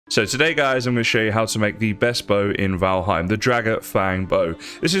So today, guys, I'm going to show you how to make the best bow in Valheim, the Dragur Fang bow.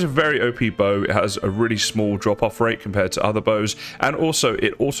 This is a very OP bow. It has a really small drop-off rate compared to other bows, and also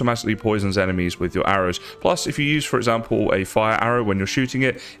it automatically poisons enemies with your arrows. Plus, if you use, for example, a fire arrow when you're shooting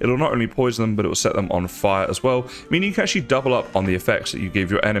it, it'll not only poison them, but it will set them on fire as well, meaning you can actually double up on the effects that you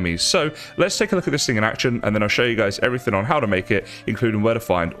give your enemies. So let's take a look at this thing in action, and then I'll show you guys everything on how to make it, including where to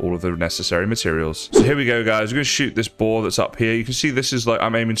find all of the necessary materials. So here we go, guys. We're going to shoot this boar that's up here. You can see this is like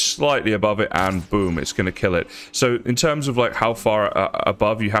I'm aiming slightly above it, and boom, it's going to kill it. So in terms of like how far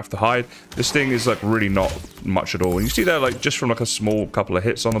above you have to hide, this thing is like really not much at all. And you see there, like just from like a small couple of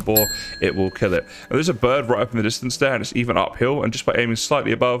hits on the boar, it will kill it. And there's a bird right up in the distance there, and it's even uphill, and just by aiming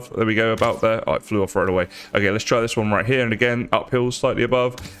slightly above, there we go, about there. Oh, it flew off right away. Okay, let's try this one right here, and again uphill, slightly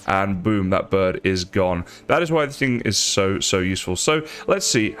above, and boom, that bird is gone. That is why this thing is so useful. So let's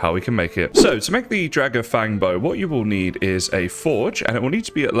see how we can make it. So to make the Dragur Fang bow, what you will need is a forge, and it will need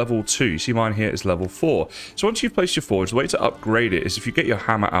to be at level 2. You see mine here is level 4. So once you've placed your forge, the way to upgrade it is if you get your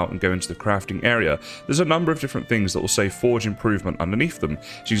hammer out and go into the crafting area, there's a number of different things that will say forge improvement underneath them.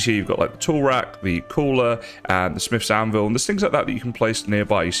 So you see you've got like the tool rack, the cooler, and the smith's anvil, and there's things like that that you can place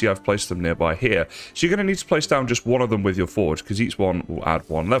nearby. You see I've placed them nearby here. So you're going to need to place down just one of them with your forge, because each one will add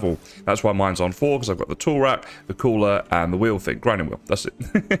one level. That's why mine's on 4, because I've got the tool rack, the cooler, and the wheel thing, grinding wheel. That's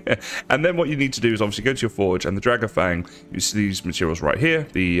it. And then what you need to do is obviously go to your forge, and the Dragur Fang, you see these materials right here,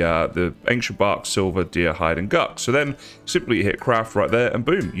 the ancient bark, silver, deer hide, and guck. So then simply hit craft right there, and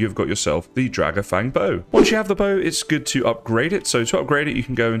boom, you've got yourself the Dragur Fang bow. Once you have the bow, it's good to upgrade it. So to upgrade it, you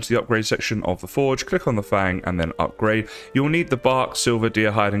can go into the upgrade section of the forge, click on the fang, and then upgrade. You'll need the bark, silver,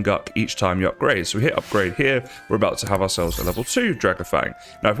 deer hide, and guck each time you upgrade. So we hit upgrade here. We're about to have ourselves a level 2 Dragur Fang.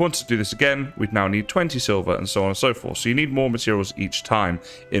 Now if we want to do this again, we'd now need 20 silver, and so on and so forth. So you need more materials each time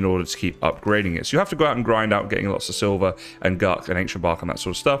in order to keep upgrading it. So you have to go out and grind out getting lots of silver and guck and ancient bark and that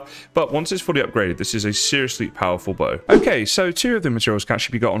sort of stuff. But once it's fully upgraded, this is a seriously powerful bow. Okay, so 2 of the materials can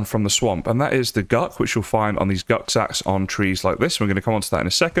actually be gotten from the swamp, and that is the guck, which you'll find on these guck sacks on trees like this. We're going to come on to that in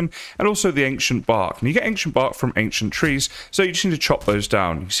a second, and also the ancient bark. And you get ancient bark from ancient trees, so you just need to chop those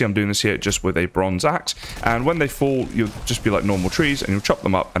down. You see I'm doing this here just with a bronze axe, and when they fall, you'll just be like normal trees, and you'll chop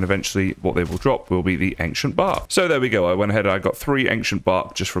them up, and eventually what they will drop will be the ancient bark. So there we go. I went ahead and I got 3 ancient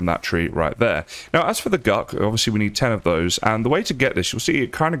bark just from that tree right there. Now as for the guck, obviously we need 10 of those, and the way to get this, you'll see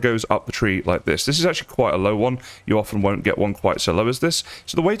it kind of goes up the tree like this. This is actually quite a low one. You often won't get one quite so low as this.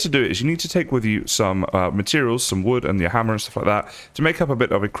 So the way to do it is you need to take with you some materials, some wood and your hammer and stuff like that to make up a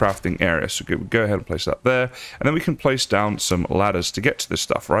bit of a crafting area. So go ahead and place that there, and then we can place down some ladders to get to this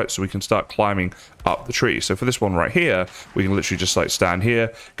stuff, right? So we can start climbing up the tree. So for this one right here, we can literally just like stand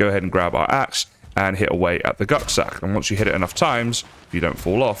here, go ahead and grab our axe, and hit away at the guck sack. And once you hit it enough times, if you don't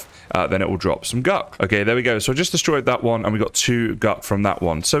fall off, then it will drop some guck. Okay, there we go. So I just destroyed that one, and we got 2 guck from that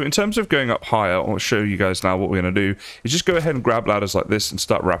one. So in terms of going up higher, I'll show you guys now what we're going to do is just go ahead and grab ladders like this and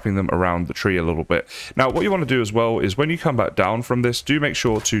start wrapping them around the tree a little bit. Now, what you want to do as well is when you come back down from this, do make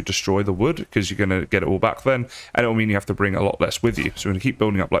sure to destroy the wood, because you're going to get it all back then, and it will mean you have to bring a lot less with you. So we're going to keep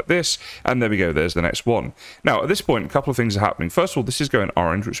building up like this, and there we go. There's the next one. Now, at this point, a couple of things are happening. First of all, this is going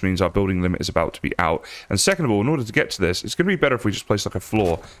orange, which means our building limit is about to be out. And second of all, in order to get to this, it's going to be better if we just place like a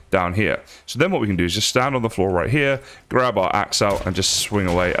floor down here. So then what we can do is just stand on the floor right here, grab our axe out, and just swing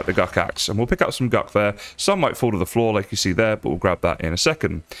away at the guck axe. And we'll pick up some guck there. Some might fall to the floor like you see there, but we'll grab that in a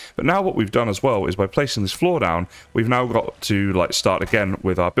second. But now what we've done as well is by placing this floor down, we've now got to like start again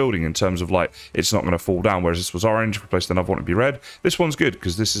with our building in terms of like it's not going to fall down, whereas this was orange. If we placed another one, it'd be red. This one's good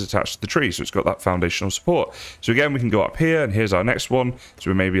because this is attached to the tree, so it's got that foundational support. So again, we can go up here, and here's our next one.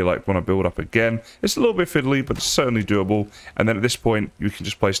 So we maybe like want to build up again. It's a little bit fiddly, but it's certainly doable. And then at this point, you can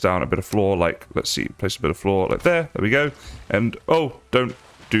just place down a bit of floor, like, let's see, place a bit of floor like there. There we go. And, oh, don't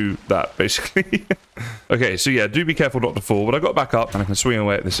do that, basically. Okay, so yeah, do be careful not to fall, but I got back up and I can swing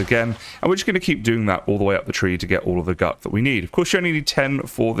away at this again, and we're just going to keep doing that all the way up the tree to get all of the guck that we need. Of course, you only need 10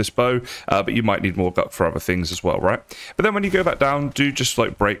 for this bow, but you might need more guck for other things as well, right? But then when you go back down, do just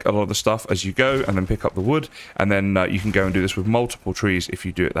like break a lot of the stuff as you go, and then pick up the wood, and then you can go and do this with multiple trees if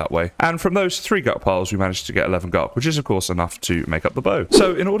you do it that way. And from those 3 guck piles, we managed to get 11 guck, which is of course enough to make up the bow.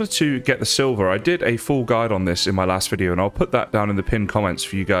 So in order to get the silver, I did a full guide on this in my last video, and I'll put that down in the pinned comments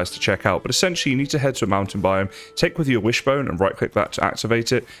for you guys to check out. But essentially, you need to head head to a mountain biome, take with you a wishbone and right click that to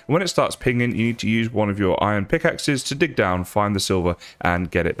activate it. And when it starts pinging, you need to use one of your iron pickaxes to dig down, find the silver, and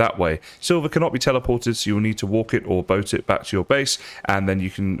get it that way. Silver cannot be teleported, so you'll need to walk it or boat it back to your base, and then you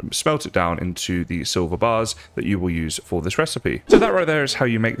can smelt it down into the silver bars that you will use for this recipe. So that right there is how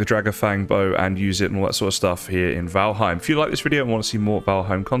you make the Dragur Fang bow and use it and all that sort of stuff here in Valheim. If you like this video and want to see more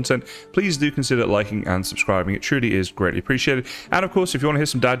Valheim content, please do consider liking and subscribing. It truly is greatly appreciated. And of course, if you want to hear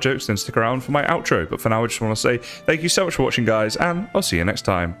some dad jokes, then stick around for my outro. But for now, I just want to say thank you so much for watching, guys, and I'll see you next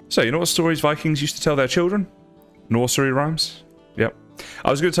time. So, you know what stories Vikings used to tell their children? Nursery rhymes? Yep.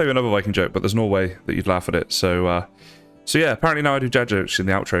 I was going to tell you another Viking joke, but there's no way that you'd laugh at it. So yeah, apparently now I do dad jokes in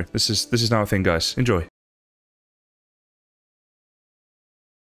the outro. This is now a thing, guys. Enjoy.